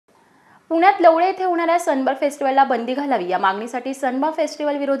पुण्यात लवळे येथे होणाऱ्या सनबर फेस्टिवलला बंदी घालावी या मागणीसाठी सनबर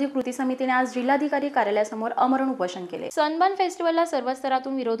फेस्टिवल विरोधी कृती समितीने आज जिल्हाधिकारी कार्यालयासमोर अमरण उपोषण केले। सनबर फेस्टिवलला सर्व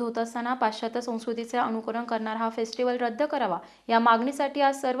स्तरातून विरोध होत असताना पाश्चात्य संस्कृतीचे अनुकरण करणारा हा फेस्टिवल रद्द करावा या मागणीसाठी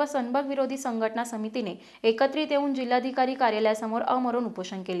आज सर्व सनबर विरोधी संघटना समितीने एकत्रित येऊन जिल्हाधिकारी कार्यालयासमोर अमरण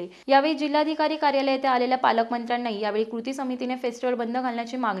उपोषण केले। यावेळी जिल्हाधिकारी कार्यालय येथे आलेल्या पालकमंत्र्यांनी यावेळी कृती समितीने फेस्टिवल बंद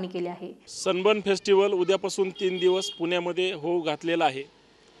घालण्याची मागणी केली आहे। सनबर्न फेस्टिवल उद्यापासून 3 दिवस पुण्यामध्ये होऊ घातलेला आहे।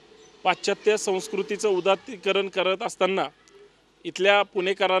 पाश्चात्य संस्कृतीचं उदात्तीकरण करत असताना इथल्या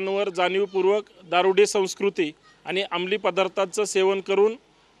पुणेकरांवर जाणीवपूर्वक दारुडे संस्कृती आणि अंमली पदार्थांचं सेवन करून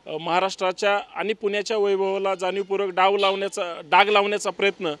महाराष्ट्राच्या आणि पुण्याच्या वैभवाला जाणीवपूर्वक डाग लावण्याचा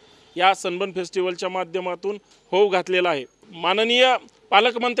प्रयत्न या सनबर्न फेस्टिवलच्या माध्यमातून होऊ घातलेला आहे। माननीय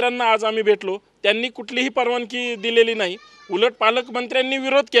पालकमंत्र्यांना आज आम्ही भेटलो, त्यांनी कुठलीही परवानगी दिलेली नाही, उलट पालकमंत्र्यांनी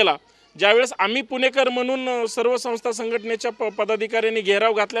विरोध केला। ज्यावेळेस आम्ही पुणेकर म्हणून सर्व संस्था संघटनेच्या पदाधिकाऱ्यांनी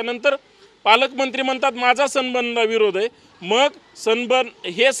घेराव घातल्यानंतर पालकमंत्री म्हणतात माझा सनबर्नला विरोध आहे। मग सनबर्न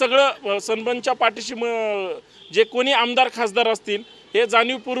हे सगळं सनबर्नच्या पाठीशी जे कोणी आमदार खासदार असतील हे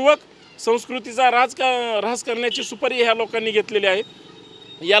जाणीवपूर्वक संस्कृतीचा ऱ्हास करण्याची सुपारी ह्या लोकांनी घेतलेली आहे।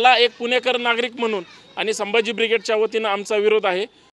 याला एक पुणेकर नागरिक म्हणून आणि संभाजी ब्रिगेडच्या वतीनं आमचा विरोध आहे।